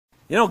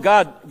You know,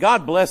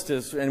 God blessed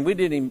us, and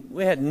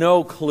we had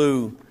no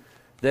clue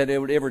that it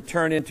would ever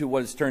turn into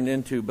what it's turned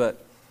into.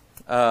 But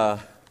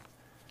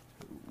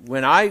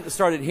when I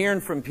started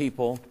hearing from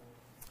people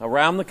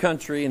around the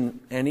country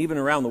and even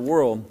around the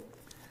world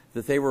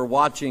that they were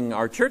watching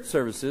our church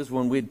services,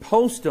 when we'd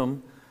post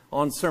them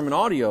on sermon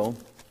audio,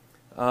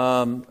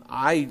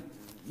 I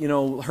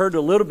heard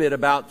a little bit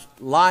about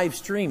live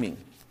streaming.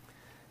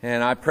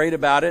 And I prayed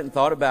about it and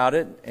thought about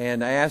it,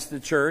 and I asked the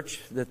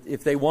church that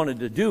if they wanted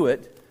to do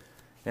it.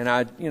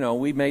 And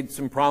we made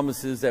some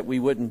promises that we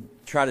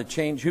wouldn't try to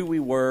change who we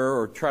were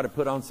or try to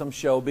put on some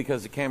show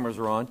because the cameras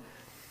are on.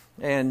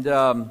 And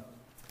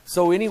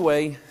so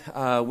anyway,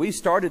 we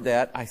started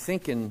that, I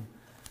think, in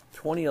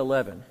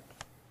 2011.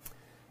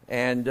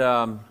 And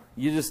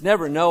you just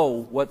never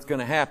know what's going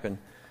to happen.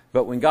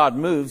 But when God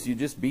moves, you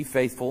just be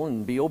faithful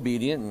and be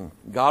obedient, and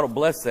God will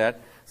bless that.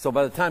 So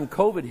by the time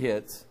COVID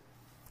hits,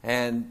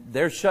 and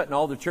they're shutting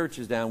all the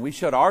churches down, we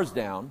shut ours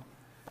down.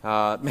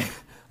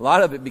 A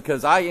lot of it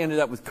because I ended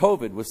up with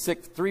COVID, was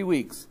sick 3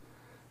 weeks.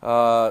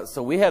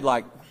 So we had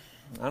 2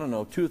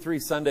 or 3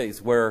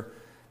 Sundays where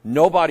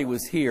nobody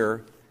was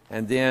here.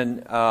 And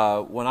then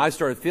when I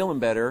started feeling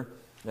better,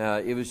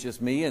 it was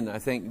just me and I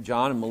think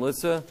John and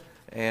Melissa.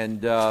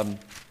 And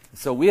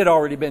so we had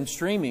already been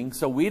streaming,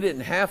 so we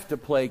didn't have to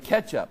play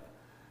catch up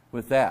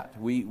with that.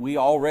 We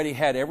already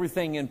had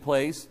everything in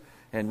place,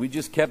 and we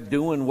just kept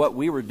doing what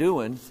we were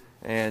doing.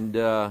 And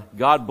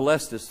God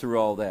blessed us through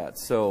all that.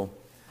 So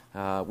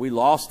we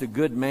lost a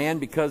good man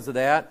because of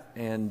that,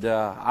 and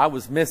I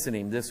was missing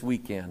him this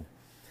weekend.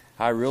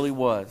 I really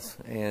was.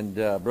 And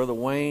Brother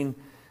Wayne,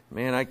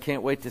 man, I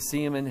can't wait to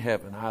see him in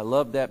heaven. I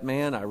loved that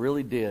man. I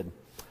really did.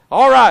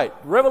 All right,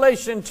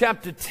 Revelation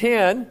chapter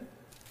 10.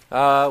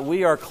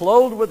 We are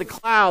clothed with a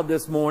cloud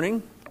this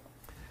morning.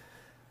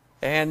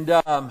 And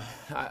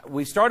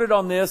we started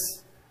on this,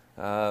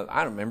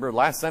 I don't remember,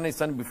 last Sunday,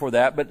 Sunday before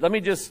that. But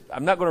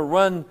I'm not going to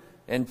run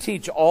and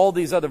teach all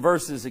these other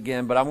verses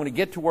again, but I'm going to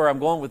get to where I'm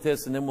going with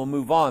this, and then we'll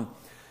move on.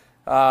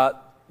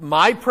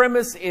 My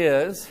premise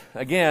is,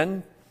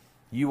 again,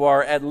 you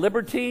are at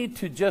liberty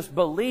to just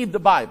believe the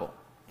Bible,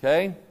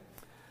 okay?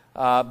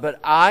 But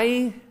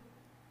I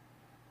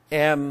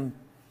am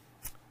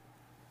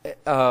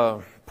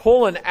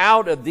pulling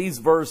out of these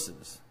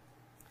verses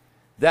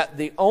that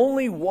the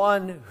only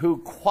one who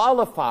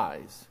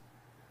qualifies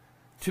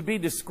to be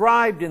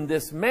described in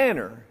this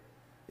manner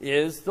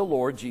is the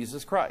Lord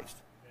Jesus Christ.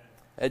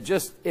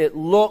 It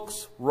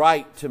looks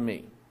right to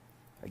me.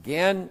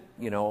 Again,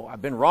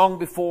 I've been wrong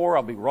before.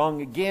 I'll be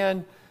wrong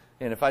again.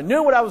 And if I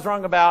knew what I was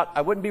wrong about,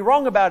 I wouldn't be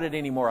wrong about it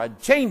anymore. I'd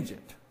change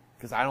it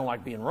because I don't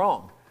like being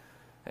wrong.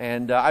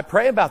 And I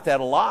pray about that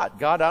a lot.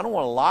 God, I don't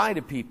want to lie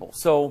to people.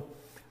 So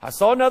I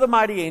saw another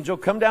mighty angel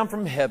come down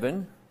from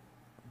heaven.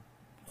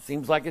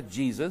 Seems like it's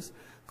Jesus.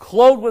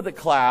 Clothed with a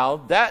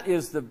cloud.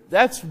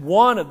 That's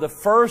one of the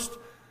first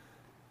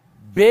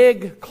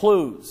big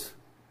clues.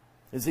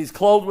 Is he's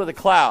clothed with a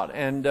cloud.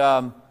 And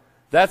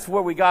that's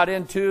where we got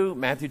into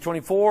Matthew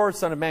 24,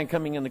 Son of Man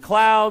coming in the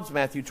clouds.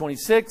 Matthew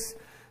 26,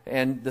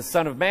 and the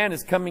Son of Man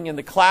is coming in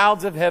the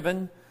clouds of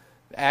heaven.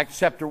 Acts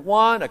chapter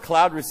 1, a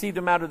cloud received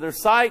him out of their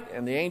sight.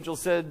 And the angel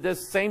said,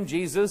 this same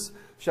Jesus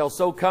shall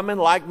so come in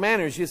like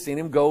manner as you've seen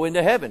him go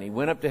into heaven. He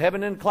went up to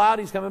heaven in a cloud.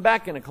 He's coming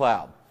back in a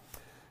cloud.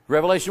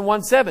 Revelation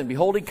 1:7,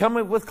 behold, he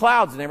cometh with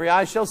clouds, and every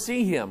eye shall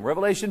see him.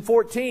 Revelation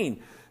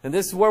 14, and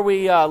this is where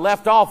we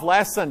left off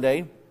last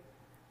Sunday.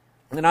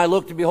 And I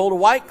looked, and behold, a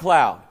white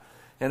cloud.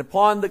 And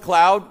upon the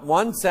cloud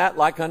one sat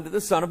like unto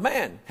the Son of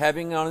Man,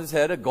 having on his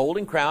head a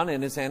golden crown, and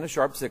in his hand a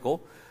sharp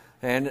sickle.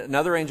 And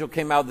another angel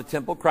came out of the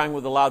temple, crying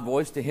with a loud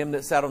voice to him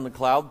that sat on the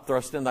cloud,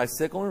 thrust in thy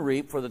sickle and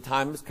reap, for the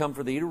time is come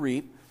for thee to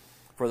reap.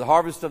 For the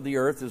harvest of the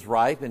earth is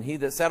ripe. And he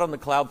that sat on the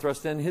cloud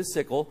thrust in his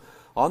sickle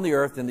on the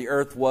earth, and the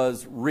earth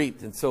was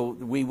reaped. And so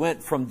we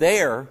went from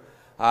there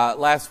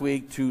last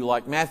week to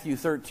like Matthew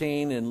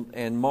 13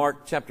 and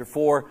Mark chapter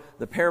 4,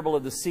 the parable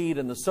of the seed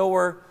and the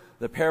sower,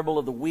 the parable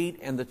of the wheat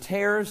and the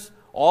tares.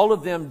 All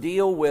of them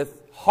deal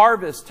with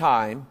harvest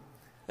time.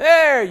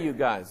 There you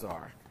guys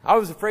are. I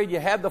was afraid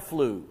you had the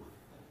flu.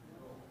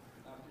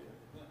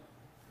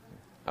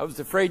 I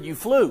was afraid you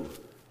flew.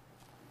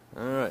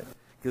 All right.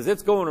 Because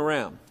it's going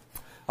around.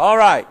 All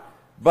right.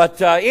 But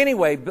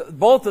anyway,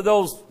 both of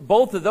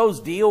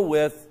those deal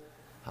with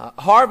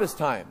harvest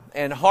time.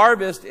 And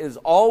harvest is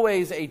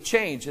always a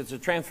change. It's a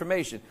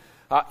transformation.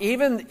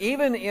 Even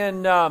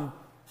in, I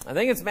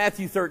think it's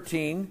Matthew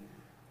 13,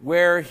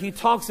 where he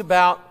talks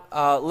about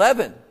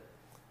leaven.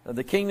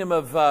 The kingdom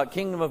of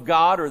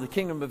God, or the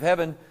kingdom of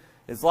heaven,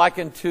 is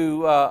likened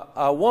to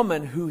a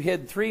woman who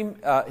hid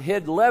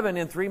leaven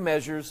in 3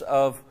 measures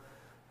of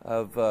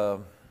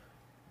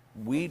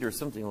wheat or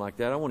something like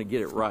that. I want to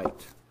get it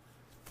right.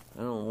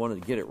 I don't want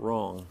to get it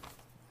wrong,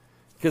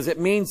 because it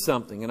means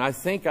something, and I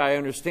think I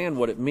understand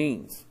what it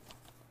means.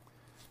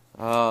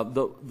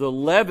 The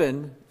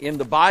leaven in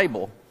the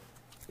Bible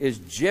is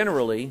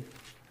generally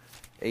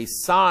a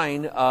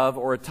sign of,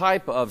 or a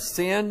type of,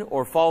 sin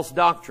or false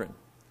doctrine.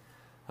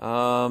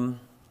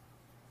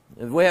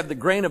 We have the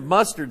grain of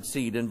mustard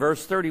seed in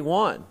verse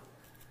 31.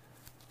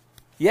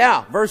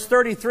 Yeah, verse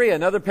 33,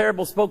 another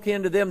parable spoke he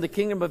unto them, the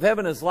kingdom of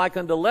heaven is like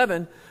unto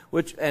leaven,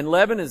 and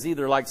leaven is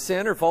either like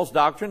sin or false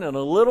doctrine, and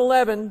a little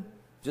leaven,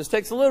 just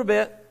takes a little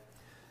bit,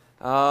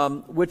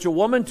 which a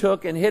woman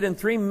took and hid in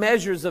 3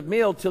 measures of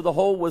meal till the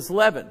whole was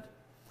leavened.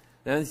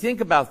 Now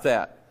think about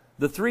that.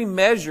 The 3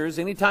 measures,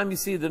 anytime you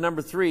see the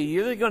number 3,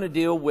 you're either going to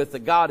deal with the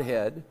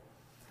Godhead,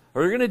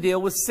 or you're going to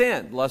deal with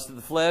sin, lust of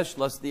the flesh,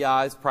 lust of the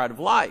eyes, pride of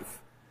life.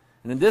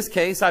 And in this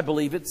case, I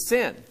believe it's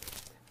sin.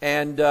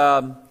 And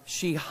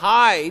she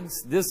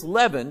hides this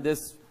leaven,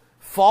 this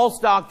false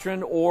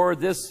doctrine or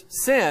this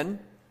sin,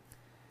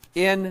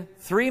 in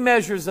 3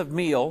 measures of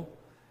meal,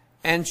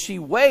 and she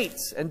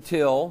waits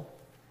until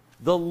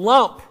the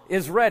lump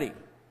is ready.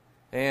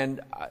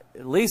 And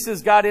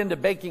Lisa's got into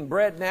baking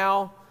bread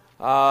now.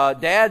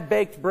 Dad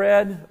baked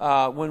bread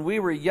when we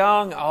were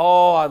young.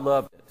 Oh, I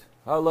loved it.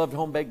 I loved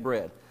home-baked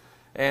bread.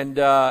 And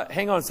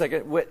hang on a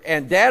second.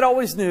 And Dad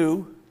always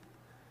knew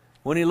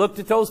when he looked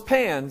at those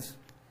pans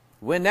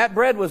when that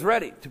bread was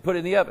ready to put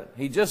in the oven.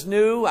 He just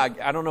knew. I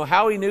don't know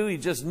how he knew. He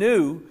just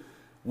knew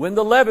when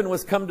the leaven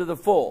was come to the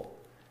full.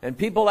 And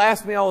people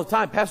ask me all the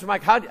time, Pastor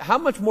Mike, how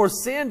much more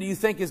sin do you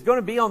think is going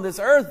to be on this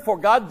earth before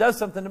God does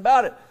something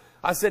about it?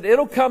 I said,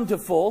 it'll come to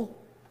full.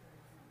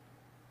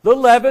 The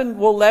leaven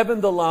will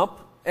leaven the lump.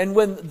 And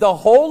when the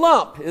whole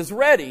lump is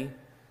ready,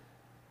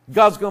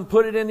 God's going to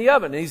put it in the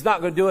oven. And He's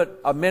not going to do it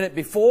a minute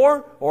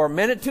before or a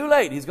minute too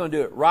late. He's going to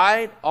do it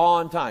right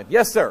on time.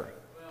 Yes, sir.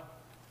 Well,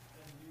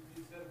 and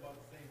you said about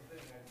the same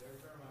thing. I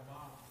remember my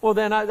mom. Well,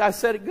 then I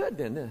said it good,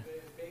 didn't I?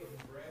 Baking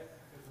bread,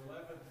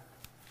 because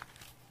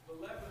the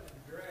leaven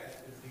in bread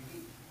is the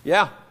yeast.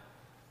 Yeah.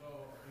 So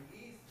the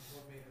yeast is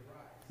what made it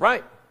rise.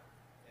 Right.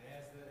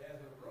 And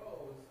as it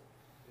rose,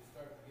 it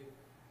started to get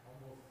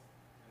almost,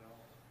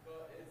 so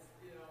it's,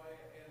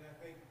 and I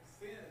think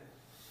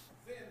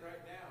sin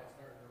right now is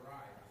starting to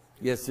rise.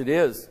 Yes, it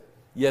is.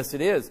 Yes,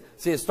 it is.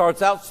 See, it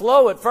starts out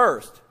slow at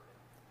first,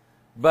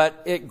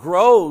 but it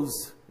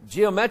grows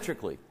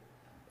geometrically.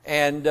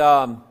 And,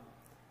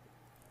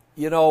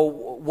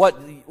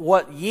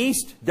 what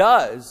yeast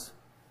does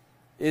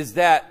is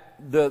that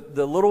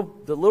the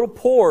little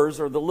pores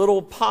or the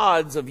little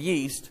pods of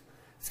yeast,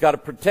 it's got a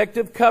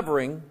protective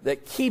covering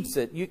that keeps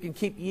it. You can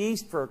keep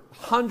yeast for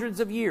hundreds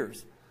of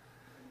years.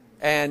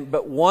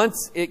 But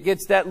once it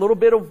gets that little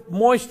bit of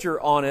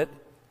moisture on it,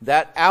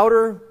 that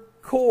outer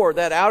core,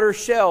 that outer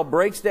shell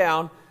breaks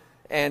down,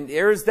 and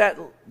there's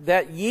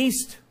that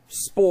yeast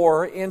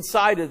spore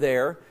inside of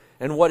there.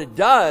 And what it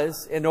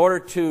does, in order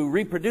to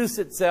reproduce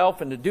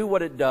itself and to do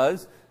what it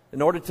does,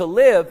 in order to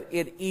live,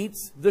 it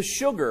eats the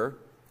sugar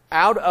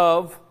out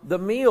of the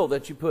meal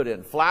that you put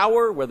in.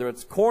 Flour, whether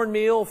it's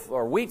cornmeal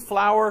or wheat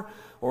flour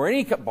or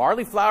any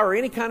barley flour or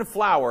any kind of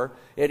flour,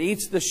 it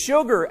eats the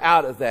sugar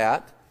out of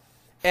that,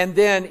 and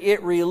then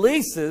it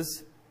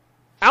releases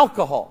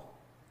alcohol.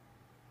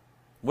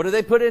 What do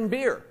they put in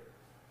beer?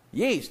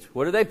 Yeast.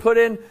 What do they put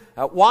in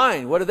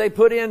wine? What do they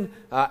put in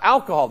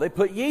alcohol? They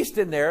put yeast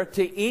in there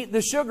to eat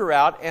the sugar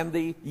out, and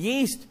the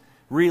yeast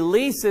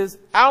releases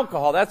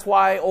alcohol. That's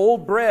why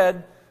old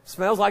bread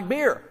smells like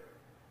beer.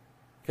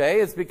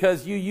 Okay, it's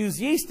because you use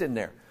yeast in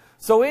there.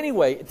 So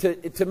anyway,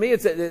 to me,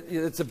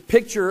 it's a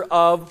picture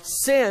of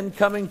sin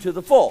coming to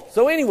the full.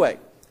 So anyway,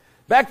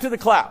 back to the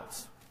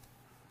clouds.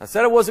 I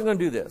said I wasn't going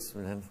to do this.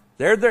 And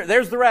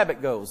there's the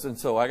rabbit goes, and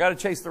so I got to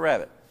chase the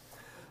rabbit.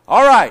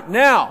 All right,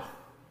 now,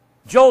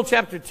 Joel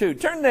chapter 2.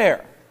 Turn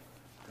there.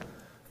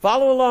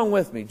 Follow along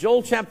with me.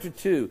 Joel chapter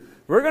 2.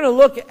 We're going to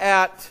look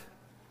at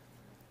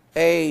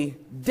a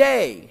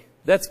day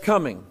that's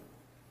coming.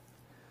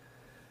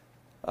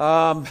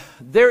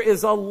 There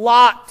is a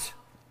lot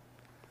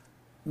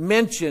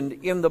mentioned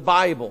in the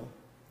Bible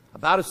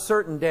about a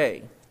certain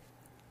day.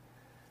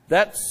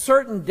 That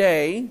certain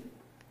day,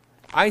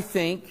 I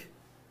think,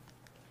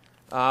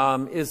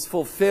 is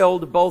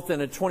fulfilled both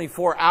in a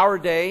 24-hour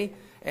day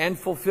and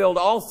fulfilled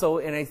also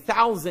in a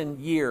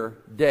 1,000-year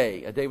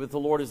day. A day with the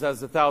Lord is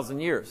as 1,000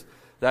 years.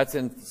 That's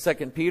in 2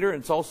 Peter,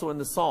 and it's also in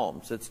the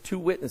Psalms. It's 2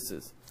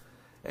 witnesses.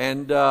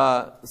 And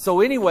so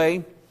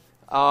anyway,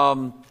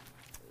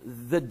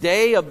 the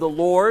day of the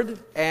Lord,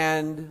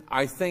 and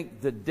I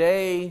think the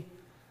day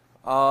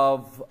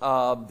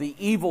of the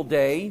evil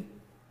day,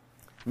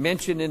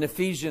 mentioned in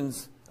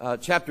Ephesians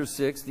chapter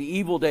 6, the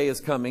evil day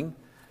is coming.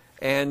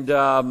 And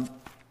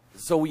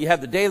so you have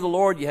the day of the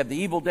Lord, you have the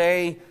evil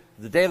day,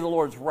 the day of the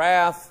Lord's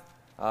wrath.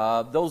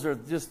 Those are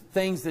just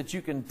things that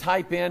you can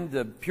type in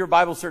the Pure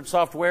Bible Search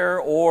software,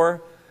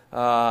 or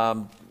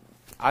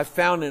I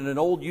found in an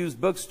old used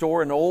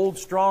bookstore an old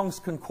Strong's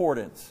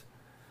Concordance.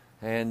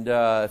 And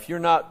if you're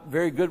not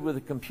very good with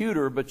a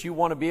computer, but you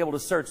want to be able to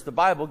search the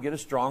Bible, get a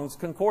Strong's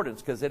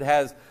Concordance, because it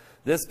has,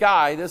 this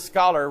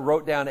scholar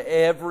wrote down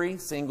every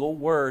single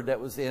word that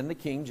was in the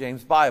King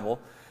James Bible,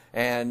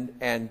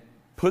 and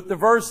put the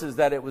verses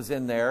that it was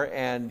in there,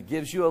 and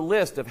gives you a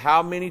list of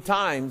how many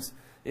times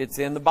it's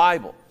in the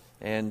Bible.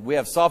 And we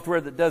have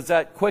software that does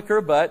that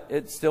quicker, but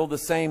it's still the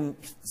same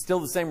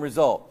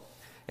result.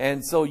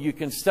 And so you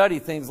can study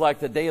things like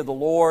the day of the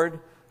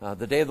Lord,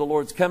 the day of the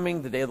Lord's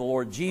coming, the day of the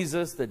Lord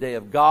Jesus, the day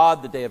of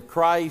God, the day of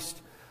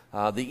Christ,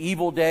 the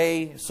evil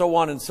day, so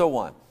on and so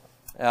on.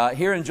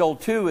 Here in Joel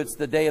 2, it's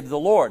the day of the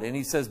Lord. And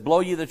he says, blow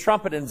ye the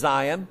trumpet in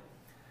Zion.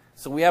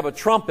 So we have a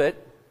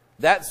trumpet.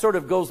 That sort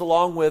of goes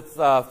along with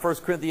 1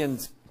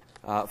 Corinthians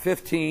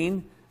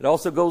 15. It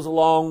also goes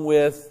along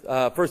with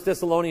 1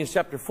 Thessalonians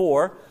chapter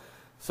 4.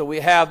 So we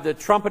have the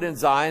trumpet in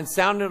Zion,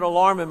 sound an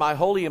alarm in my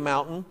holy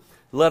mountain.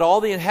 Let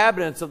all the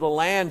inhabitants of the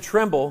land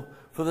tremble,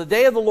 for the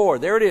day of the Lord.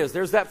 There it is.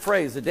 There's that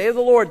phrase. The day of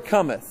the Lord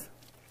cometh.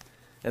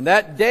 And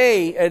that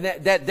day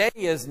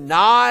is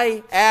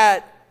nigh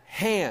at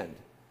hand.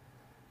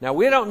 Now,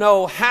 we don't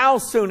know how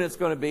soon it's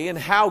going to be and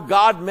how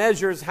God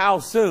measures how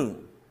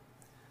soon.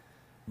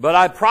 But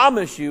I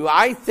promise you,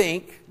 I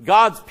think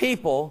God's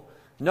people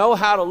know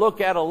how to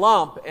look at a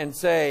lump and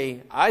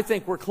say, I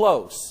think we're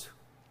close.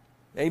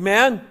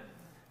 Amen?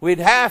 We'd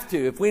have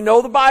to. If we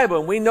know the Bible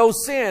and we know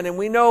sin and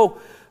we know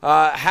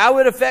how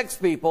it affects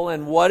people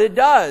and what it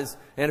does,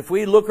 and if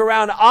we look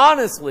around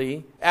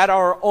honestly at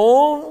our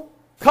own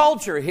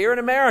culture here in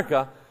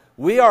America,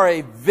 we are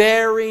a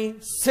very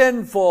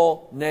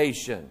sinful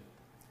nation.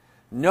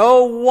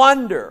 No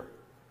wonder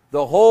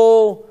the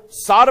whole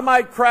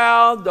sodomite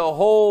crowd, the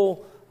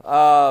whole,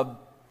 I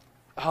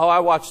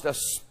watched a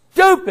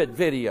stupid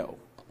video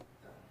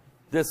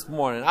this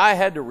morning. I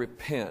had to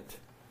repent.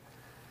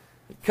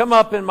 It come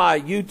up in my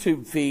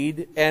YouTube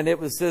feed, and it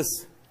was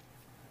this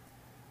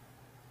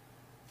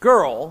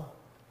girl.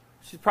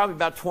 She's probably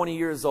about 20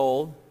 years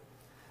old.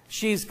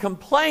 She's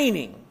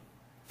complaining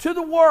to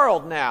the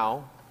world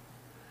now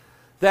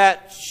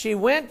that she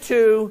went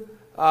to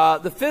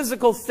the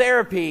physical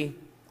therapy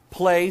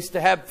place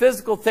to have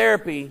physical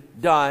therapy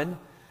done.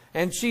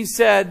 And she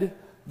said,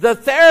 the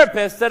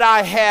therapist that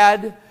I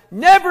had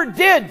never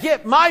did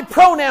get my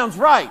pronouns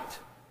right.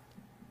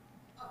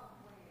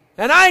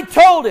 And I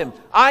told him,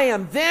 I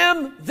am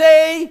them,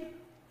 they,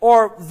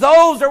 or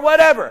those, or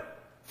whatever.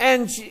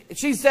 And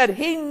she said,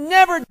 he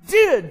never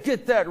did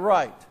get that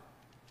right.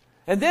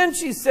 And then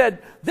she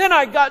said, then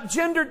I got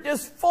gender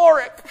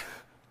dysphoric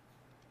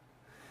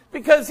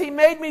because he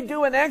made me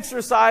do an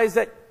exercise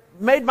that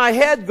made my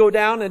head go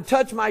down and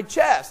touch my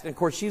chest. And of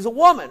course, she's a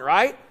woman,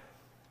 right?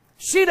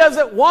 She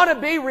doesn't want to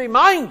be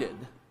reminded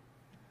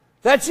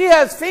that she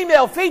has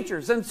female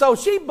features. And so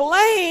she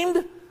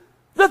blamed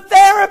the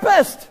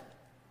therapist.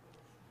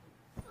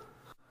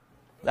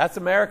 That's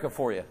America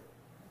for you.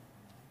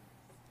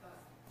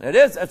 It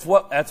is. That's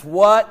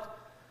what,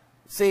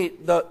 see,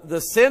 the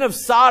sin of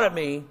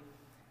sodomy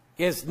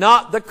is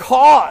not the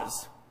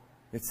cause.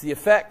 It's the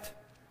effect.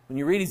 When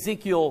you read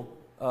Ezekiel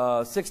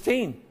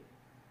 16,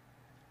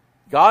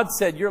 God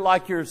said, you're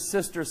like your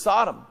sister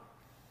Sodom.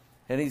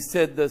 And he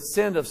said the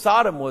sin of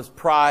Sodom was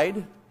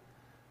pride,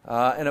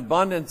 an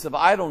abundance of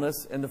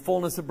idleness, and the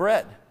fullness of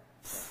bread.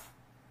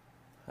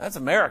 That's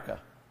America.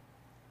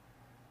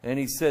 And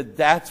he said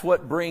that's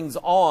what brings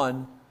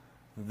on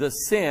the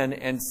sin,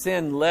 and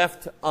sin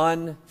left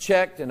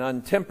unchecked and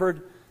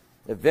untempered,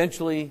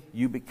 eventually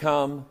you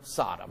become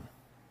Sodom.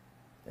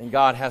 And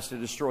God has to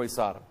destroy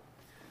Sodom.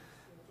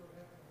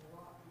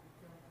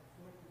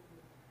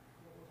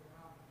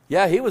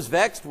 Yeah, he was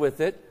vexed with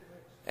it.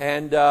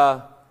 And,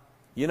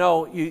 you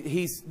know,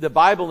 the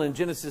Bible in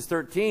Genesis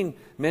 13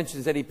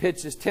 mentions that he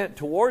pitched his tent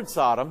towards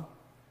Sodom.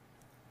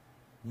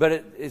 But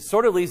it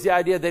sort of leaves the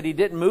idea that he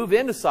didn't move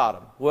into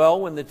Sodom. Well,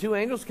 when the two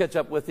angels catch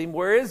up with him,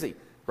 where is he?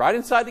 Right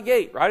inside the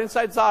gate, right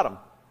inside Sodom.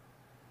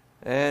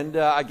 And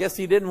I guess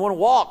he didn't want to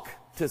walk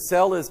to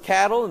sell his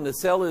cattle and to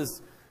sell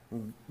his,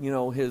 you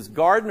know, his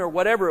garden or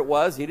whatever it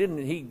was.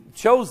 He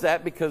chose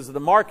that because of the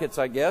markets,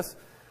 I guess.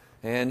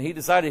 And he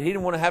decided he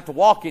didn't want to have to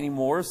walk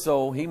anymore,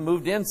 so he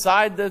moved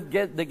inside the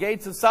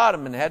gates of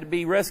Sodom and had to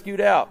be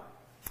rescued out.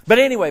 But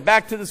anyway,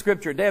 back to the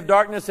scripture. Day of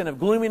darkness and of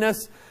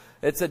gloominess.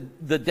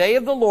 The day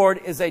of the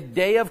Lord is a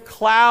day of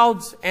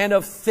clouds and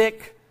of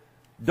thick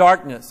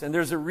darkness. And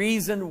there's a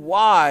reason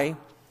why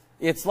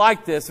it's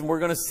like this, and we're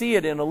going to see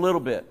it in a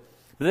little bit.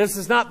 But this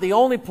is not the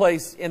only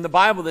place in the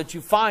Bible that you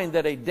find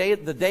that the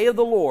day of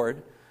the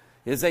Lord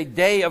is a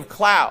day of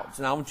clouds.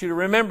 And I want you to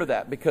remember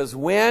that, because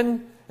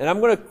and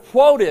I'm going to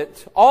quote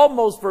it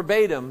almost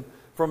verbatim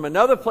from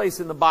another place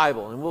in the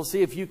Bible, and we'll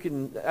see if you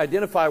can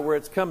identify where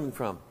it's coming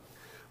from.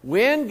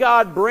 When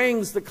God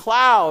brings the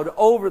cloud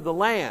over the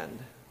land,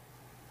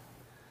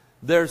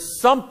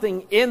 there's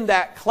something in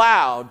that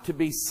cloud to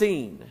be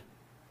seen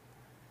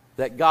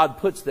that God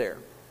puts there.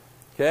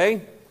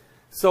 Okay?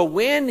 So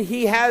when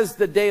he has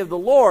the day of the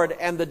Lord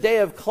and the day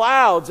of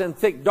clouds and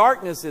thick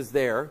darkness is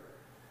there,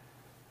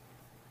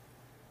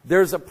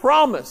 there's a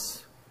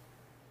promise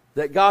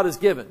that God has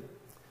given.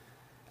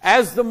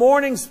 As the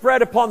morning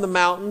spread upon the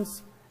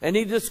mountains, and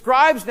he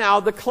describes now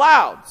the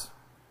clouds.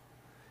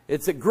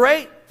 It's a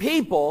great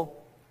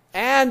people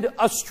and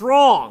a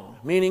strong,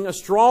 meaning a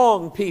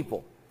strong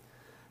people.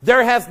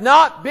 There hath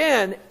not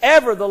been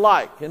ever the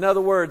like. In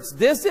other words,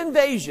 this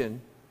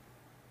invasion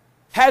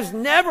has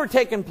never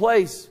taken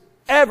place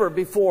ever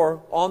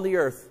before on the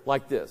earth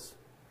like this.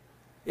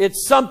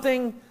 It's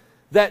something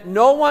that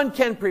no one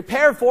can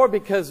prepare for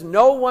because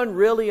no one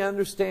really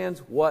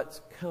understands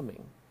what's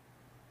coming.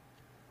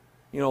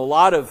 You know, a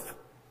lot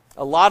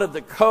of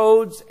the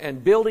codes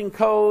and building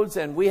codes,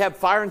 and we have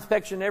fire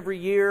inspection every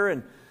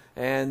year,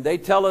 and they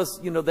tell us,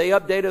 you know, they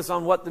update us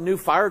on what the new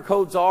fire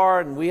codes are,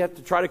 and we have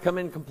to try to come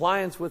in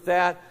compliance with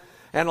that.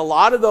 And a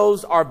lot of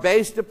those are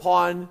based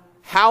upon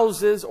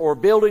houses or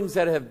buildings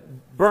that have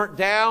burnt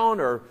down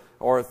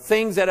or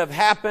things that have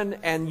happened,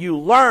 and you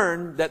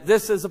learn that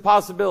this is a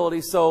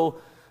possibility. So,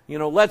 you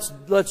know,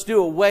 let's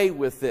do away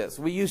with this.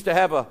 We used to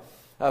have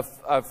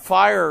a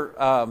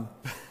fire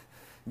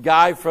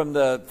guy from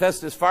the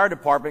Festus Fire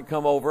Department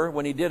come over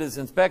when he did his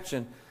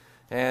inspection,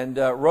 and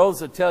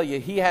Rose would tell you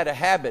he had a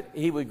habit.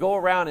 He would go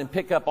around and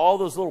pick up all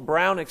those little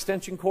brown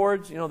extension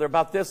cords. You know, they're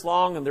about this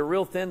long and they're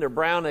real thin. They're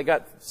brown. They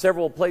got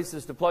several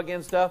places to plug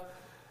in stuff.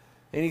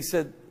 And he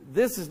said,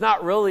 this is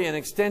not really an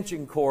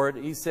extension cord.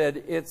 He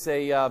said, it's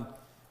a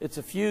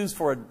fuse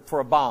for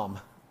a bomb.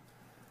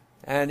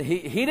 And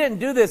he didn't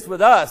do this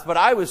with us, but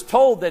I was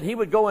told that he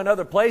would go in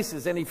other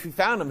places, and if he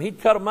found them, he'd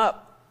cut them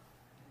up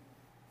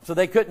so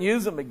they couldn't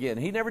use them again.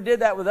 He never did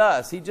that with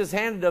us. He just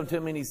handed them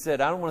to me, and he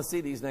said, I don't want to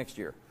see these next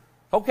year.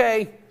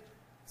 Okay.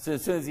 So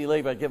as soon as he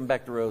leave, I'd give them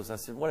back to Rose. I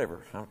said,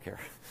 whatever, I don't care.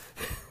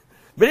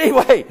 But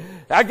anyway,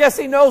 I guess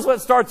he knows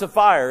what starts a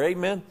fire.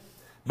 Amen.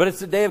 But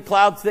it's a day of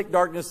clouds, thick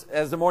darkness,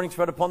 as the morning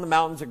spread upon the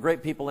mountains, a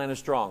great people and a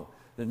strong.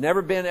 There's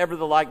never been ever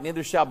the like,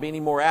 neither shall be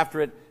any more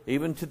after it,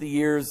 even to the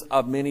years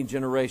of many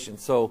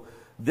generations. So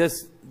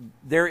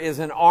there is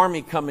an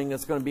army coming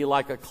that's going to be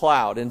like a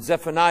cloud. In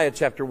Zephaniah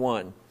chapter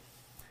 1,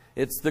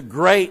 it's the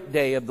great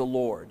day of the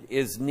Lord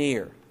is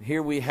near.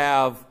 Here we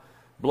have,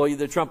 blow you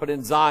the trumpet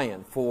in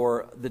Zion,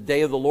 for the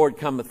day of the Lord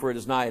cometh, for it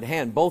is nigh at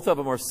hand. Both of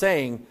them are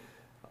saying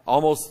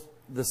almost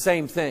the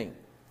same thing.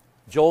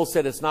 Joel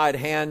said it's nigh at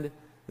hand.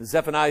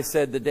 Zephaniah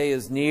said the day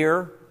is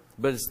near,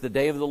 but it's the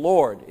day of the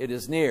Lord. It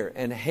is near,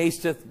 and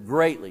hasteth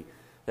greatly.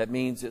 That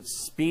means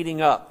it's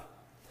speeding up.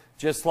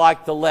 Just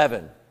like the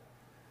leaven.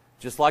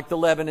 Just like the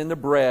leaven in the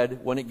bread,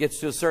 when it gets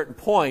to a certain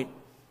point,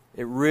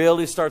 it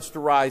really starts to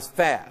rise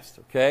fast.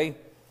 Okay?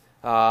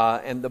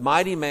 And the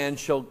mighty man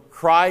shall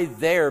cry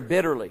there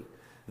bitterly.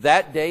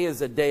 That day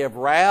is a day of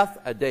wrath,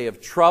 a day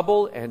of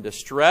trouble and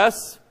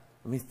distress.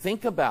 I mean,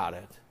 think about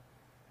it.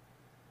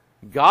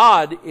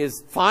 God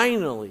is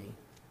finally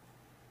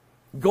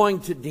going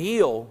to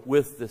deal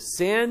with the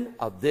sin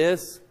of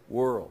this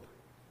world.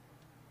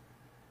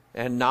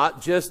 And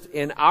not just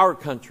in our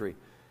country,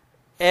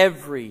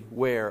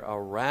 everywhere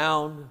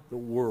around the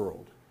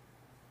world.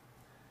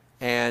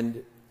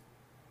 And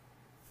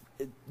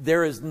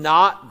there is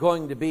not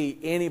going to be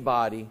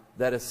anybody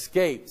that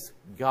escapes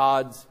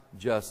God's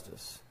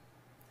justice.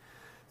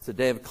 It's a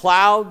day of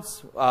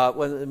clouds.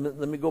 Let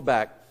me go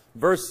back.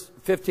 Verse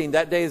 15,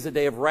 that day is a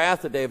day of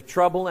wrath, a day of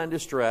trouble and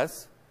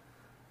distress,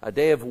 a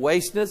day of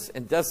wasteness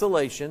and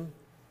desolation,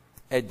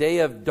 a day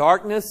of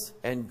darkness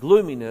and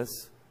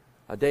gloominess,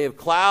 a day of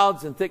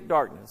clouds and thick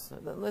darkness.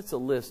 That's a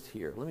list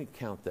here. Let me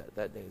count that.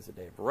 That day is a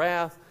day of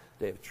wrath,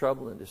 a day of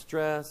trouble and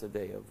distress, a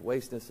day of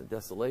wasteness and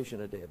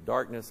desolation, a day of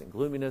darkness and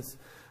gloominess,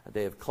 a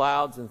day of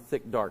clouds and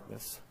thick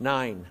darkness.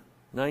 9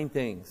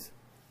 things.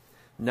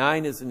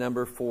 9 is the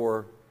number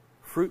for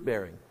fruit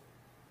bearing.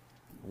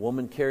 A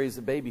woman carries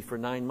a baby for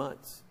 9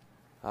 months.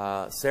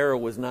 Sarah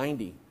was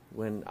 90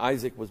 when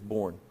Isaac was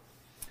born.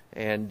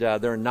 And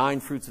there are 9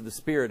 fruits of the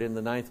Spirit in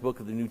the 9th book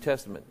of the New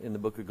Testament, in the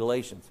book of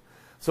Galatians.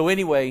 So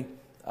anyway,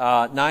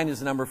 9 is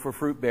the number for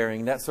fruit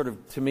bearing. That sort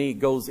of, to me,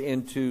 goes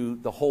into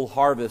the whole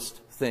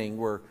harvest thing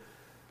where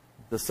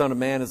the Son of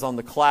Man is on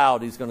the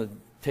cloud. He's going to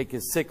take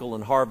his sickle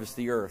and harvest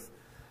the earth.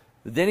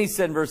 But then he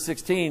said in verse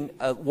 16,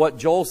 what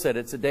Joel said,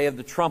 it's a day of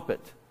the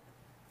trumpet,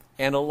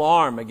 an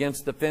alarm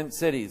against the fenced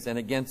cities and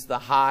against the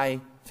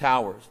high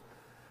towers.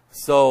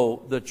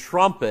 So the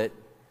trumpet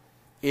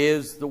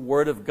is the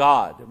word of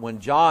God. When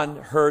John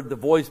heard the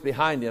voice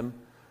behind him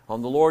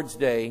on the Lord's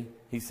day,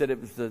 he said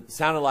it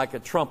sounded like a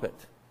trumpet.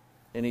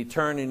 And he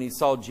turned and he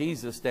saw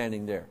Jesus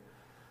standing there.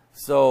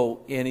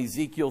 So in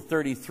Ezekiel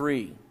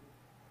 33,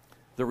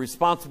 the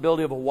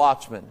responsibility of a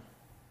watchman,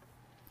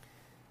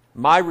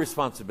 my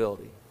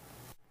responsibility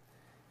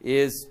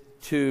is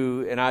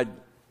to, and I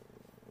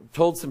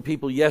told some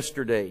people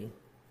yesterday,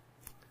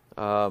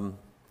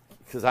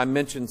 because I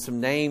mentioned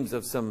some names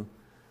of some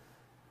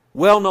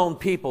well-known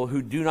people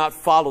who do not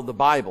follow the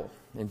Bible.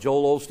 And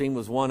Joel Osteen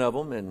was one of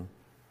them, and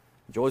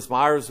Joyce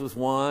Myers was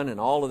one, and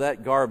all of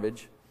that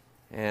garbage.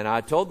 And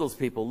I told those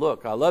people,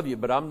 look, I love you,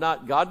 but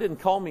God didn't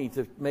call me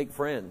to make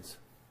friends.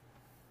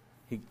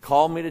 He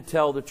called me to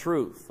tell the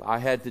truth. I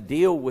had to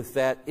deal with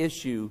that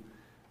issue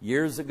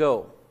years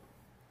ago.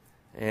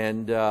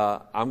 And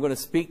I'm going to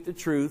speak the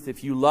truth.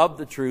 If you love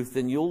the truth,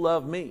 then you'll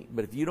love me.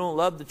 But if you don't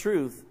love the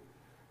truth,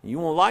 you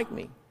won't like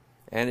me.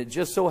 And it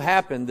just so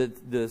happened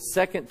that the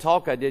second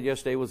talk I did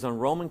yesterday was on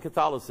Roman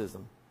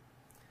Catholicism.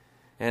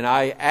 And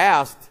I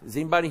asked, is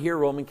anybody here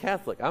Roman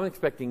Catholic? I'm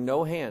expecting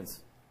no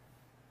hands.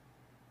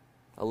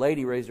 A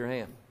lady raised her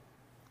hand.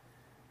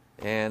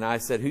 And I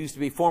said, who used to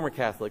be former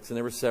Catholics? And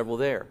there were several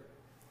there.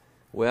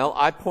 Well,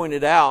 I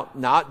pointed out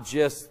not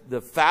just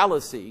the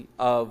fallacy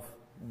of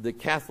the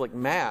Catholic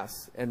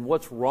Mass and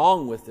what's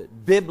wrong with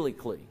it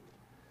biblically,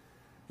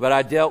 but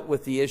I dealt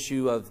with the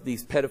issue of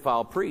these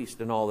pedophile priests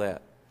and all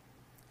that.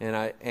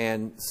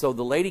 And so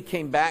the lady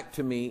came back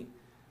to me,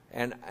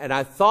 and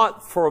I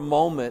thought for a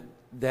moment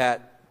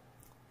that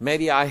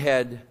maybe I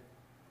had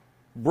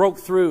broke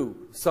through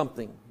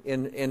something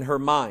in her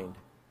mind.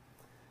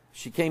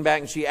 She came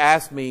back and she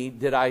asked me,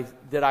 did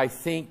I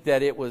think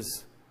that it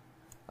was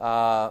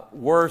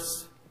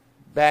worse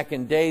back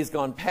in days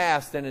gone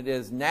past than it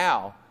is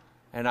now?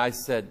 And I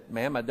said,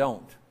 ma'am, I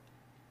don't.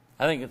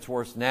 I think it's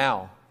worse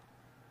now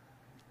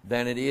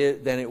than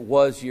it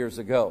was years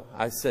ago.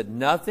 I said,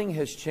 nothing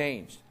has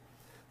changed.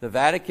 The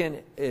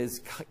Vatican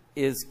is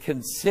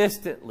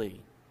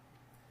consistently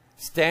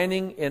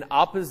standing in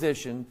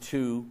opposition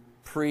to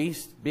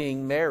priests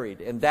being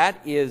married. And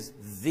that is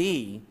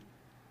the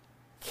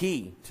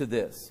key to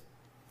this.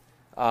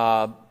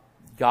 God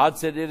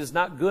said it is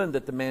not good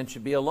that the man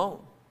should be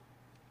alone.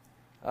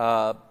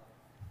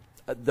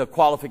 The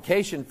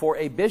qualification for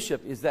a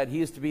bishop is that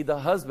he is to be the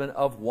husband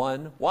of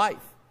one wife.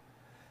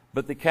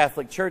 But the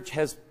Catholic Church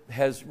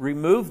has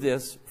removed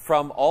this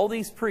from all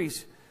these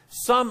priests.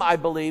 Some, I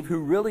believe, who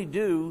really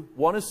do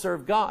want to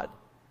serve God.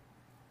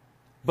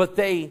 But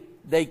they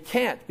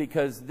can't,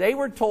 because they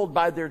were told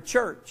by their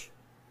church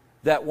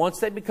that once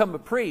they become a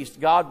priest,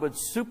 God would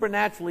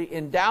supernaturally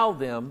endow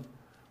them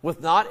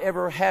with not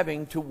ever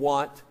having to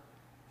want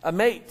a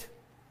mate.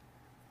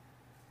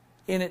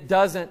 And it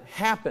doesn't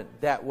happen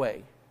that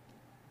way.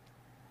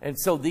 And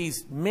so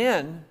these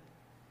men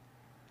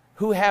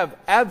who have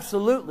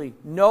absolutely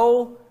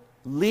no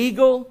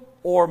legal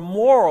or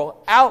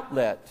moral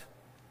outlet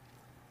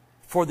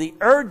for the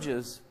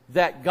urges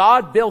that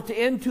God built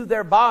into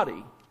their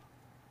body,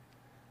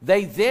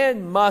 they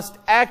then must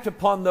act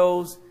upon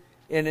those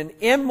in an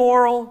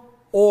immoral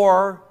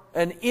or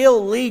an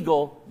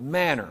illegal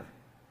manner.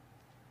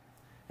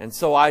 And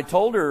so I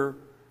told her,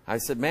 I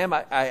said, ma'am,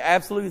 I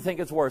absolutely think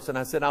it's worse. And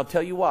I said, I'll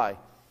tell you why.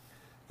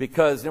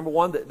 Because, number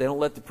one, they don't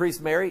let the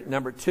priest marry.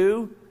 Number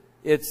two,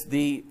 it's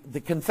the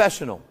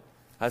confessional.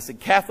 I said,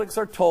 Catholics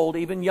are told,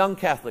 even young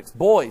Catholics,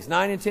 boys,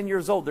 9 and 10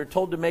 years old, they're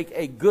told to make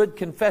a good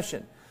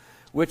confession,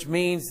 which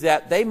means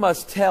that they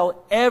must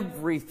tell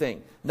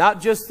everything.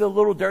 Not just the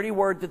little dirty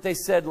word that they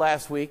said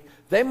last week.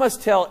 They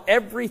must tell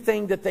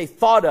everything that they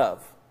thought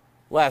of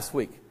last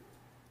week.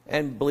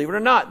 And believe it or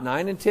not,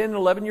 9 and 10 and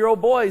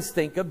 11-year-old boys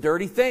think of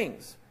dirty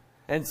things.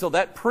 And so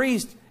that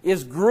priest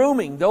is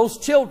grooming those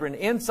children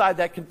inside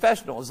that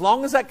confessional. As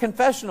long as that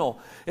confessional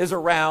is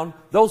around,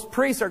 those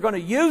priests are going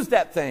to use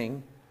that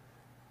thing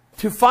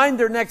to find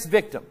their next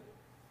victim.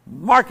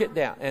 Mark it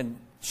down. And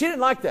she didn't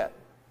like that.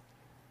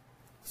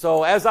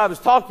 So as I was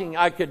talking,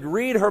 I could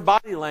read her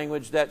body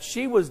language that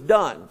she was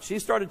done. She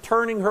started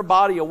turning her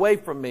body away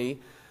from me,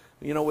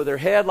 you know, with her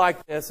head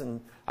like this. And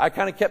I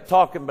kind of kept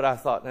talking, but I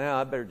thought, nah,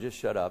 I better just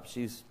shut up.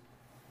 She's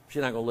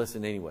not going to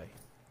listen anyway.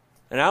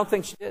 And I don't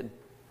think she did.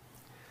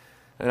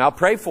 And I'll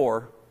pray for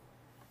her,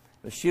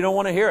 but she don't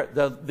want to hear it.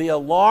 The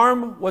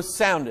alarm was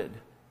sounded.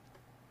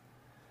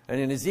 And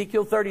in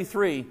Ezekiel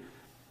 33,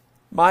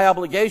 my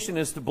obligation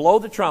is to blow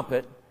the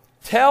trumpet,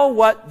 tell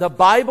what the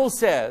Bible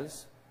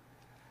says,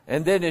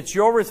 and then it's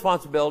your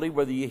responsibility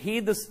whether you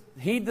heed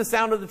the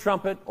sound of the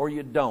trumpet or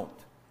you don't.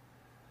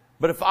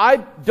 But if I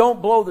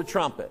don't blow the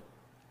trumpet,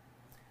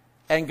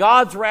 and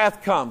God's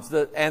wrath comes,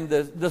 and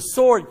the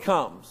sword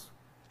comes,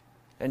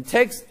 and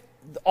takes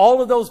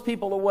all of those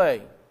people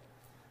away,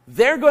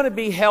 they're going to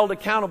be held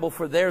accountable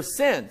for their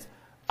sins.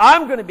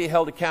 I'm going to be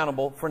held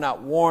accountable for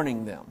not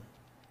warning them.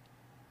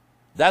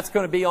 That's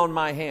going to be on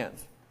my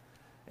hands.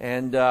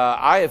 And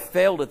I have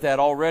failed at that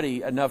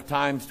already enough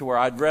times to where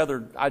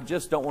I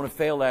just don't want to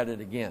fail at it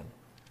again.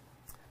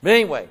 But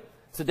anyway,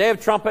 it's a day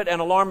of trumpet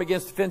and alarm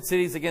against the fenced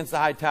cities, against the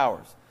high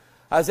towers.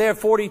 Isaiah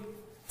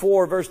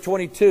 44 verse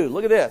 22.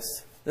 Look at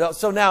this.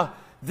 So now,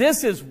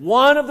 this is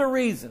one of the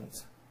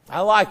reasons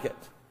I like it.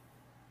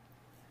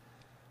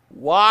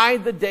 Why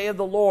the day of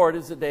the Lord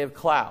is a day of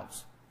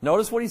clouds.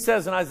 Notice what he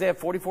says in Isaiah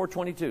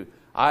 44:22.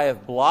 I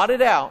have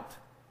blotted out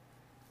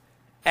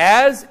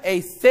as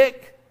a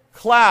thick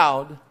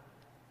cloud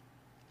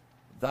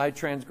thy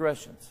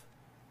transgressions,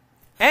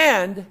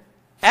 and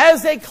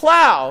as a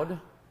cloud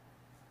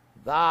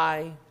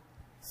thy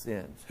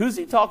sins. Who's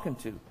he talking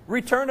to?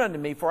 Return unto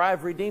me, for I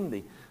have redeemed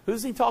thee.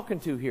 Who's he talking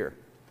to here?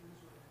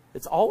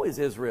 It's always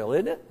Israel,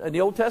 isn't it? In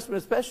the Old Testament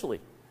especially.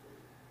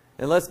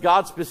 Unless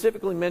God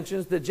specifically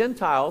mentions the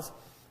Gentiles,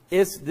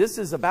 this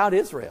is about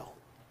Israel.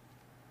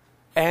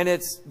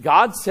 And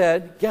God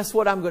said, guess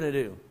what I'm going to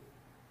do?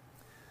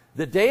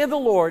 The day of the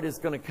Lord is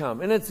going to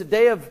come. And it's a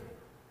day of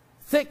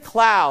thick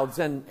clouds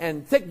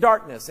and thick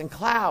darkness and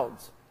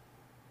clouds.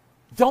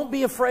 Don't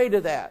be afraid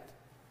of that.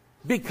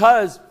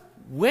 Because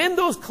when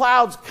those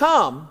clouds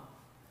come,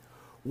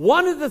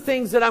 one of the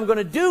things that I'm going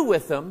to do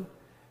with them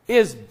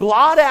is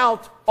blot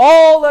out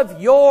all of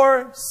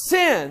your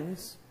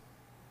sins.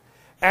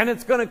 And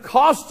it's going to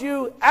cost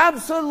you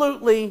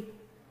absolutely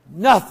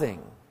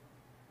nothing.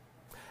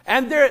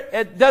 And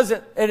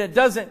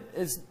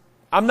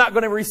I'm not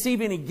going to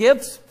receive any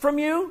gifts from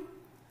you,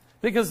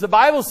 because the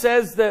Bible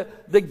says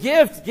that the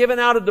gift given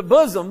out of the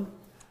bosom,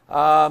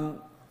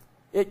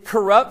 it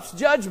corrupts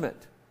judgment.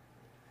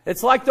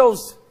 It's like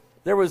those,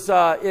 there was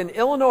in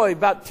Illinois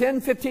about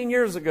 10, 15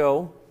 years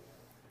ago,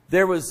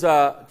 there was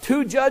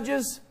 2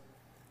 judges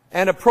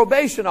and a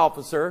probation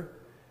officer,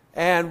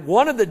 and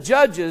one of the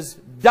judges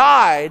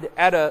died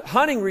at a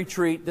hunting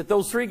retreat that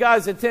those 3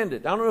 guys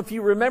attended. I don't know if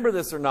you remember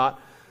this or not.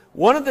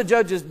 One of the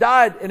judges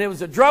died, and it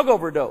was a drug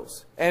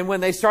overdose. And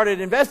when they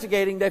started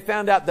investigating, they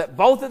found out that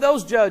both of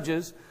those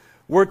judges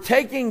were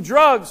taking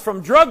drugs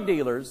from drug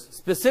dealers,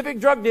 specific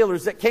drug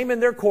dealers that came in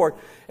their court.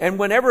 And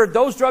whenever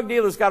those drug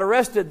dealers got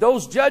arrested,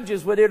 those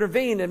judges would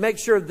intervene and make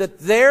sure that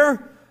their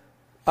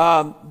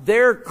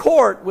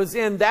court was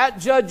in that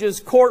judge's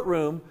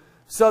courtroom,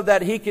 so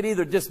that he could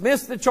either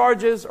dismiss the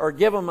charges or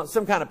give them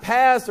some kind of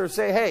pass, or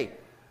say, hey,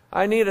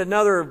 I need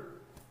another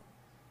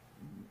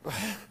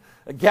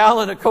a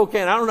gallon of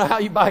cocaine. I don't know how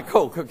you buy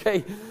coke,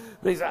 okay?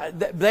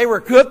 They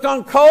were cooked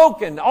on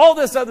coke and all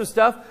this other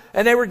stuff,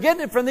 and they were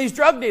getting it from these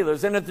drug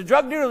dealers. And if the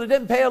drug dealer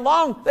didn't pay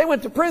along, they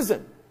went to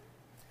prison.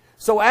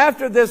 So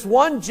after this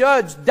one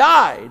judge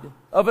died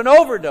of an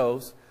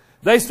overdose,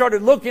 they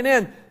started looking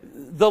in.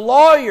 The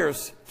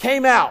lawyers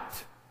came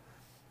out,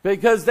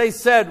 because they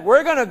said,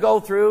 we're going to go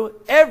through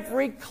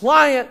every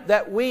client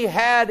that we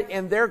had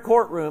in their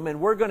courtroom, and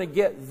we're going to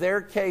get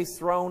their case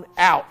thrown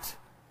out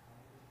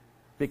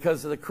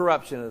because of the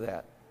corruption of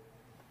that.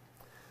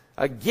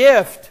 A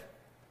gift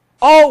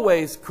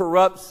always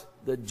corrupts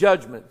the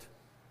judgment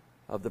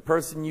of the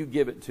person you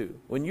give it to.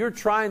 When you're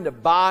trying to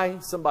buy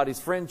somebody's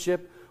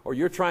friendship, or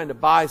you're trying to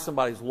buy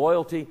somebody's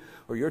loyalty,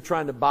 or you're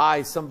trying to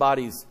buy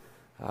somebody's,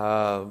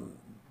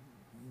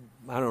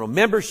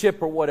 membership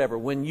or whatever,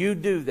 when you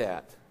do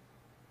that,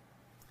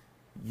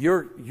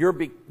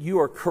 you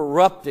are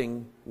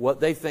corrupting what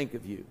they think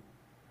of you.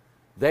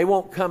 They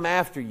won't come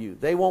after you.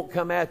 They won't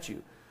come at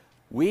you.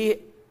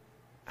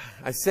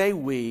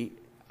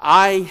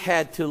 I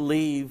had to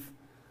leave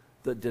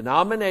the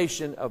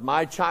denomination of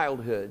my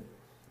childhood,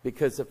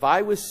 because if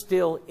I was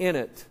still in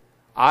it,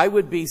 I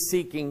would be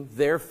seeking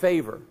their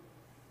favor.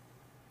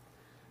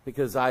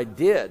 Because I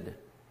did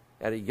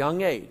at a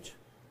young age.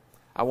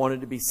 I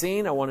wanted to be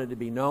seen. I wanted to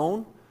be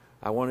known.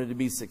 I wanted to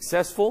be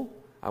successful.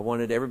 I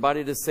wanted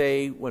everybody to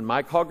say, when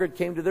Mike Hoggard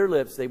came to their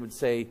lips, they would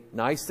say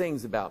nice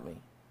things about me.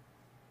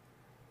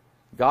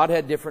 God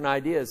had different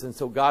ideas, and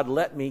so God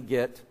let me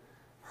get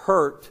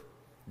hurt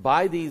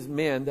by these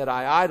men that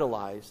I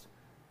idolized,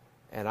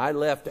 and I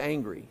left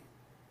angry.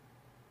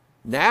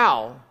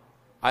 Now,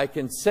 I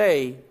can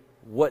say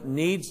what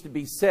needs to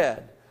be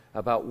said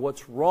about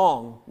what's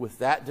wrong with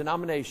that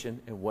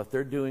denomination and what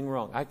they're doing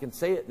wrong. I can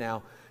say it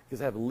now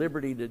because I have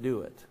liberty to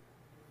do it.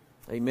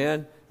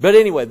 Amen. But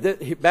anyway,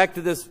 back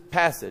to this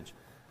passage.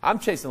 I'm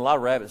chasing a lot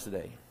of rabbits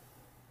today.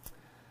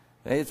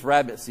 It's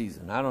rabbit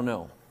season. I don't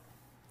know.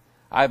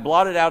 I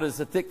blotted out as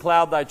a thick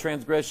cloud thy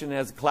transgression, and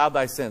as a cloud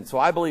thy sin. So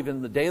I believe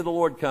in the day of the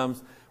Lord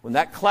comes, when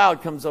that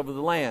cloud comes over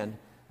the land,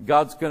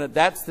 that's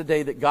the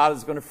day that God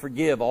is going to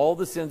forgive all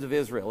the sins of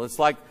Israel. It's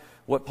like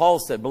what Paul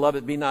said,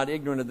 beloved, be not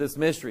ignorant of this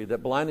mystery,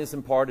 that blindness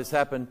in part has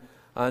happened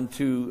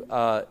unto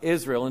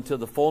Israel until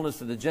the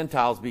fullness of the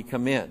Gentiles be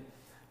come in.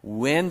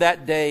 When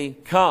that day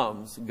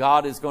comes,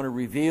 God is going to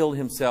reveal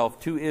himself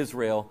to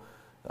Israel,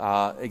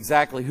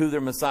 exactly who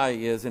their Messiah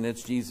is, and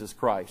it's Jesus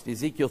Christ.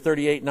 Ezekiel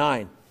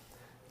 38:9.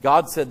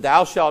 God said,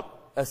 thou shalt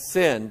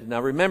ascend.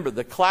 Now remember,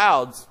 the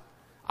clouds,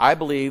 I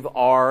believe,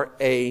 are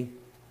an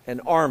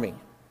army.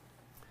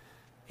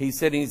 He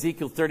said in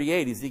Ezekiel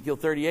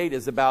 38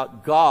 is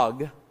about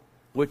Gog,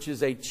 which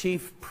is a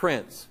chief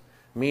prince,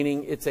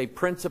 meaning it's a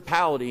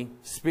principality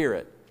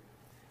spirit.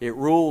 It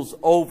rules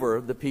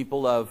over the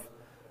people of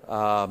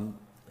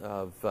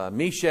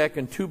Meshach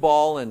and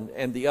Tubal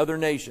and the other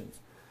nations.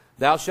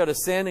 Thou shalt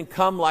ascend and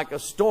come like a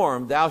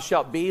storm. Thou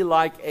shalt be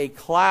like a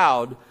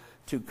cloud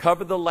to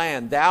cover the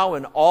land, thou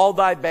and all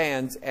thy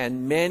bands,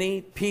 and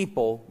many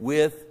people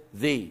with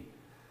thee.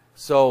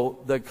 So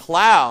the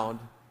cloud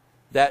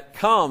that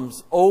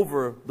comes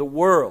over the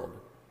world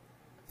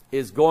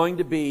is going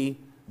to be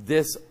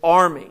this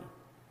army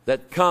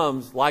that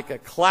comes like a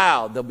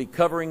cloud. They'll be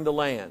covering the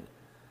land.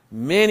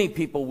 Many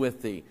people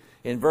with thee.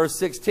 In verse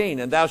 16,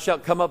 and thou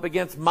shalt come up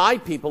against my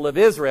people of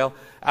Israel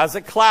as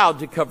a cloud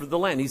to cover the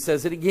land. He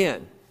says it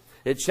again.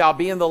 It shall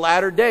be in the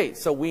latter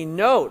days. So we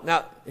know.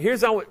 Now,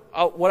 here's what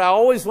I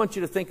always want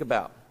you to think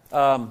about.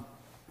 Let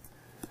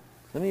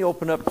me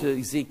open up to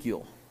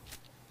Ezekiel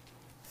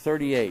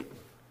 38.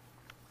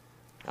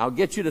 I'll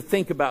get you to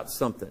think about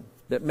something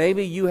that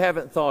maybe you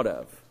haven't thought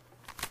of.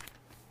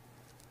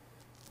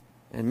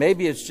 And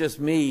maybe it's just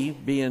me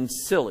being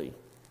silly.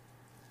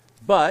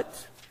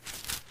 But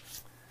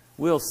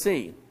we'll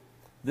see.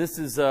 This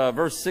is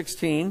verse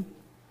 16.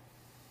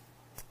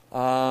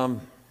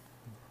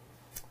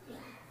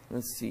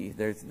 Let's see.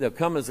 They'll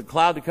come as a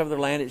cloud to cover the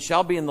land. It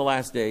shall be in the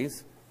last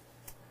days.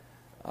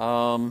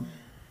 Let's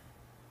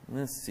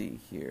see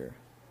here.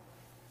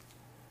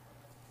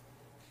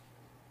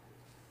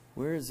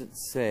 Where does it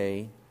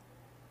say?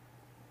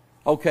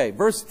 Okay,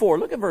 verse 4.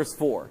 Look at verse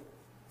 4.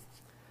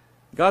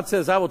 God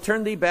says, I will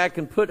turn thee back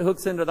and put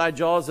hooks into thy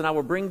jaws, and I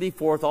will bring thee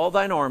forth all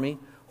thine army,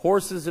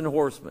 horses and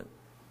horsemen.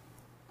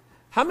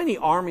 How many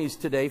armies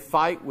today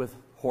fight with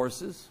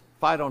horses,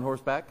 fight on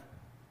horseback?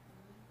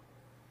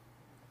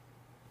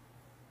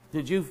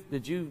 Did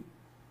you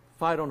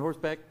fight on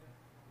horseback?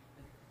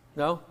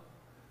 No?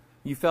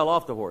 You fell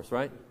off the horse,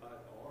 right?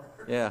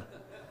 Yeah.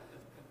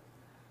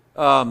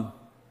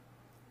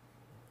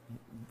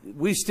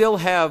 We still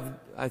have,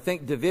 I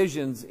think,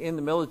 divisions in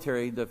the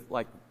military,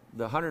 like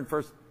the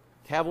 101st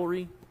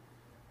Cavalry.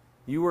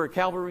 You were a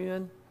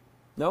cavalryman?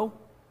 No?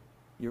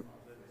 You're...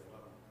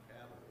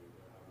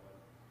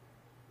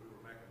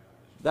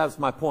 That was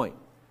my point.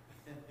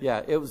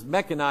 Yeah, it was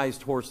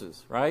mechanized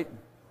horses, right?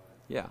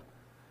 Yeah.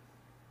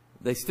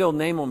 They still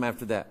name them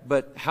after that.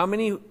 But how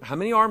many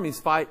armies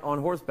fight on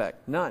horseback?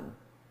 None.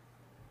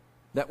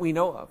 That we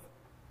know of.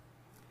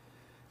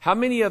 How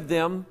many of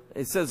them,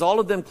 it says, all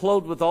of them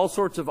clothed with all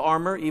sorts of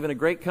armor, even a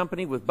great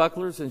company with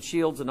bucklers and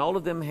shields, and all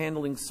of them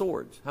handling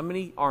swords. How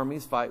many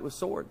armies fight with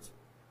swords?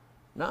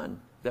 None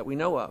that we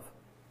know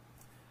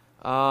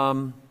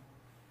of.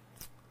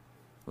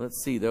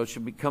 Let's see, those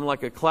should become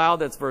like a cloud.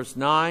 That's verse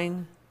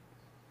 9.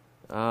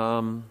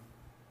 But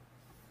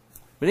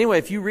anyway,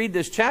 if you read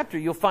this chapter,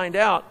 you'll find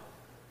out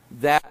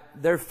that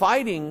they're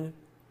fighting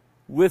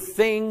with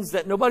things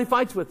that nobody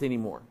fights with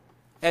anymore.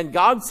 And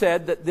God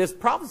said that this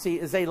prophecy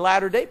is a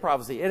latter-day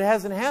prophecy. It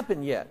hasn't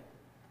happened yet.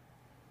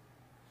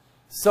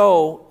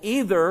 So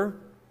either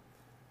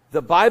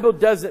the Bible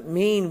doesn't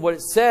mean what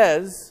it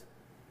says,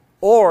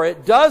 or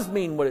it does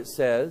mean what it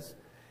says,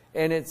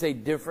 and it's a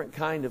different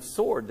kind of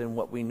sword than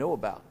what we know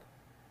about.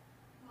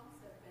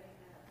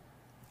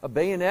 A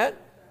bayonet?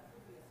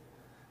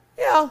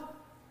 Yeah,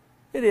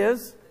 it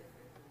is.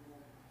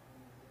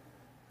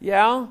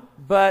 Yeah,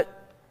 but...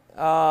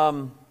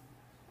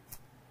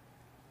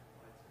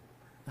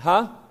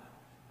 Huh?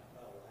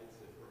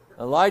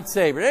 A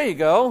lightsaber. There you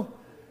go.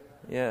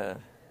 Yeah.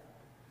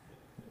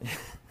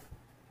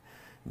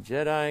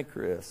 Jedi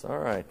Chris. All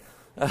right.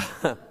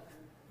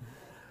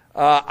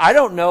 I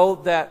don't know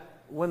that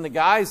when the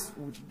guys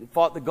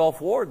fought the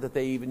Gulf War that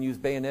they even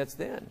used bayonets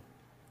then.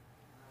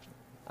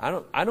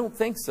 I don't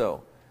think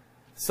so.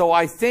 So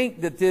I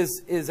think that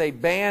this is a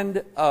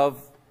band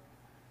of,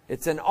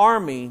 it's an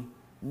army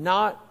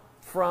not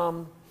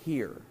from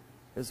here,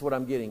 is what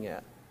I'm getting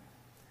at.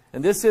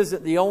 And this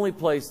isn't the only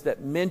place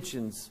that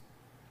mentions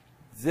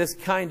this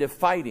kind of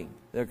fighting.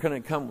 They're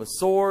going to come with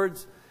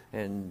swords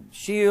and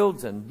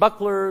shields and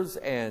bucklers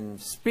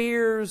and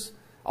spears,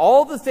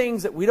 all the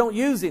things that we don't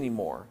use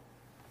anymore.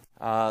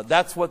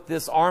 That's what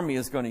this army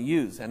is going to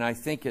use. And I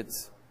think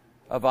it's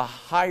of a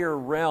higher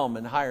realm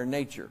and higher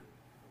nature.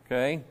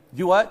 Okay?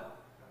 Do what?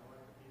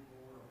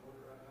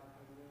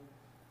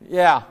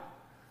 Yeah.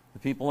 The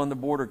people on the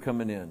border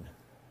coming in.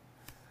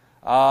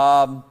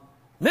 Now,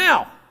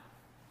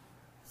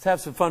 let's have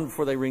some fun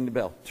before they ring the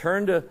bell.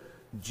 Turn to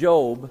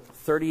Job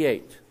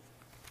 38.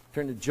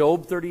 Turn to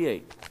Job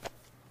 38.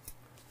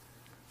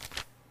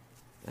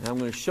 And I'm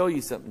going to show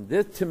you something.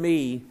 This, to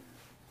me,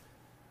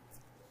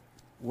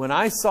 when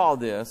I saw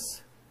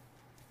this,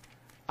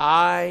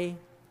 I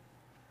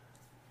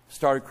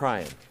started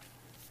crying.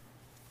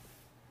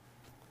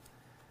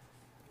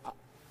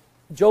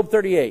 Job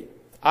 38.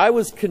 I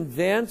was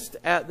convinced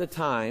at the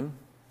time,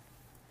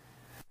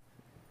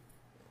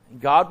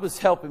 God was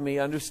helping me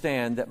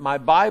understand that my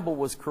Bible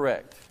was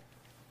correct.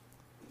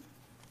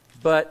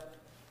 But,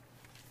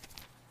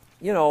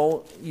 you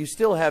know, you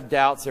still have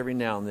doubts every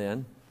now and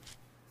then.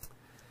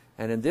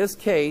 And in this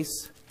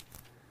case,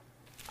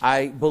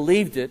 I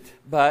believed it,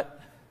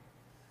 but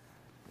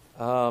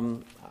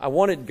I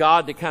wanted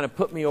God to kind of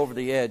put me over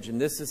the edge,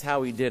 and this is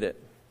how He did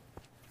it.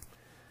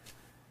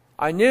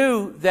 I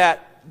knew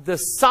that the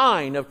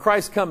sign of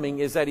Christ's coming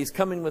is that He's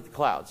coming with the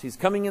clouds. He's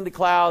coming in the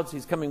clouds.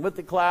 He's coming with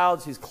the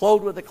clouds. He's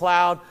clothed with the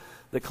cloud.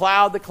 The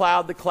cloud, the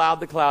cloud, the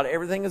cloud, the cloud.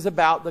 Everything is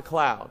about the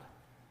cloud.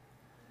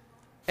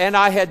 And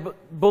I had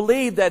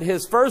believed that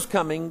His first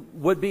coming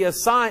would be a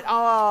sign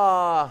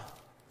of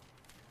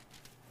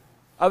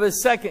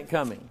His second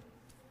coming.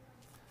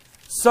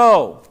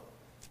 So,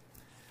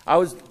 I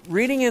was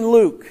reading in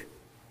Luke,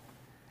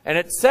 and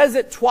it says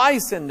it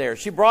twice in there.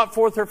 She brought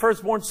forth her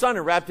firstborn son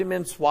and wrapped him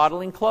in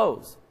swaddling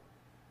clothes.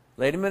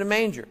 Laid him in a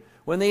manger.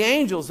 When the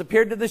angels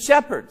appeared to the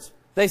shepherds,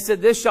 they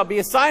said, "This shall be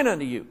a sign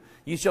unto you.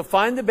 You shall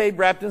find the babe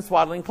wrapped in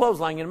swaddling clothes,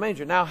 lying in a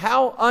manger." Now,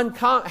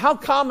 how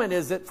common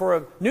is it for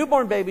a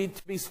newborn baby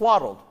to be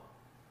swaddled?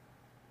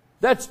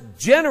 That's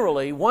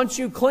generally, once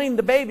you clean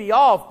the baby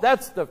off,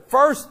 that's the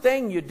first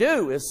thing you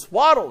do is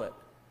swaddle it.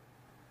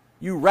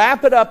 You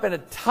wrap it up in a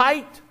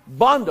tight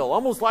bundle,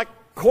 almost like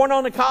corn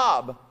on the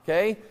cob.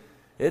 Okay,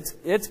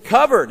 it's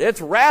covered,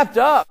 it's wrapped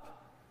up.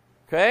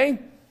 Okay.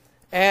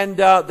 And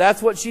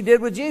that's what she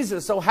did with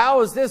Jesus. So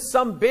how is this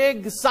some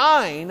big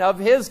sign of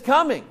His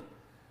coming?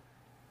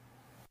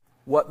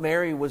 What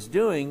Mary was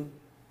doing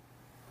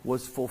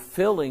was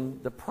fulfilling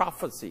the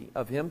prophecy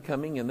of Him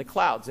coming in the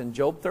clouds. In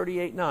Job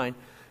 38:9,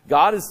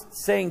 God is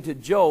saying to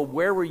Job,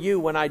 where were you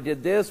when I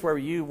did this? Where were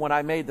you when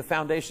I made the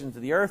foundations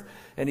of the earth?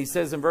 And he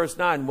says in verse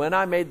 9, when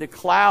I made the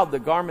cloud the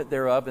garment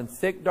thereof, and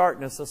thick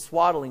darkness a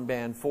swaddling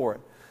band for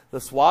it.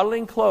 The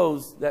swaddling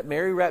clothes that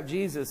Mary wrapped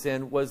Jesus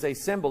in was a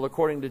symbol,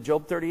 according to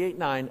Job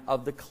 38:9,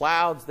 of the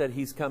clouds that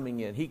he's coming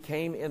in. He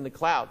came in the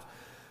clouds.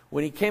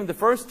 When he came the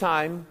first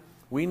time,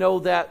 we know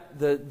that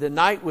the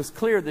night was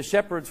clear. The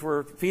shepherds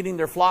were feeding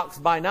their flocks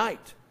by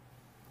night.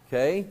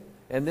 Okay?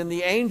 And then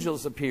the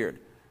angels appeared.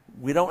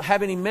 We don't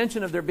have any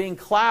mention of there being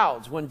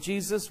clouds when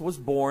Jesus was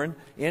born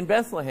in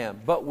Bethlehem.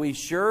 But we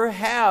sure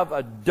have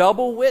a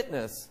double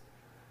witness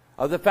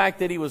of the fact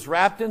that he was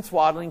wrapped in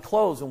swaddling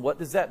clothes. And what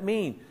does that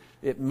mean?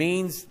 It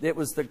means it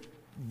was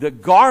the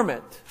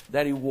garment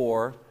that he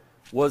wore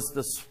was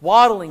the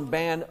swaddling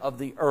band of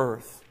the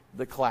earth,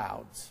 the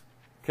clouds.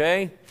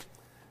 Okay?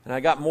 And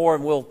I got more,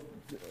 and we'll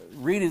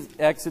read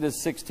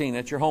Exodus 16.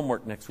 That's your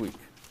homework next week.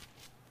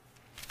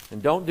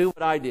 And don't do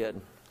what I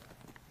did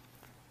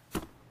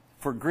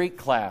for Greek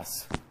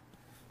class.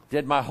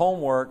 Did my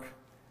homework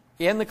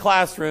in the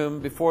classroom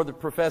before the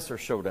professor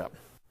showed up.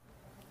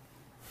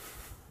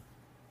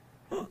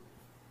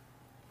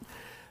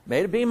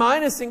 Made a B-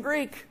 in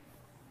Greek.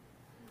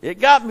 It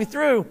got me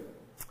through.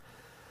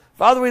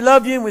 Father, we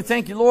love you and we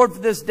thank you, Lord, for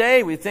this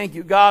day. We thank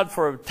you, God,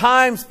 for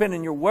time spent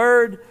in your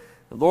word.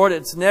 Lord,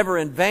 it's never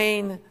in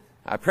vain.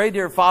 I pray,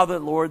 dear Father,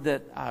 Lord,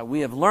 that we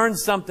have learned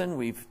something.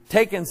 We've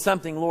taken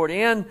something, Lord,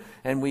 in,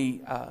 and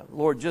we,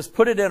 Lord, just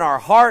put it in our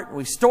heart.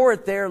 We store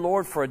it there,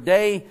 Lord, for a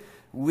day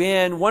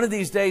when one of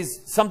these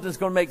days something's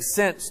going to make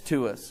sense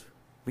to us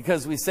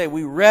because we say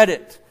we read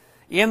it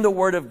in the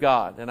Word of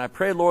God. And I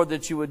pray, Lord,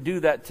 that you would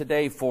do that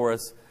today for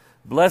us.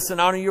 Bless and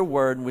honor your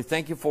word, and we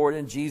thank you for it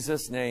in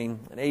Jesus'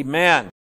 name. And amen.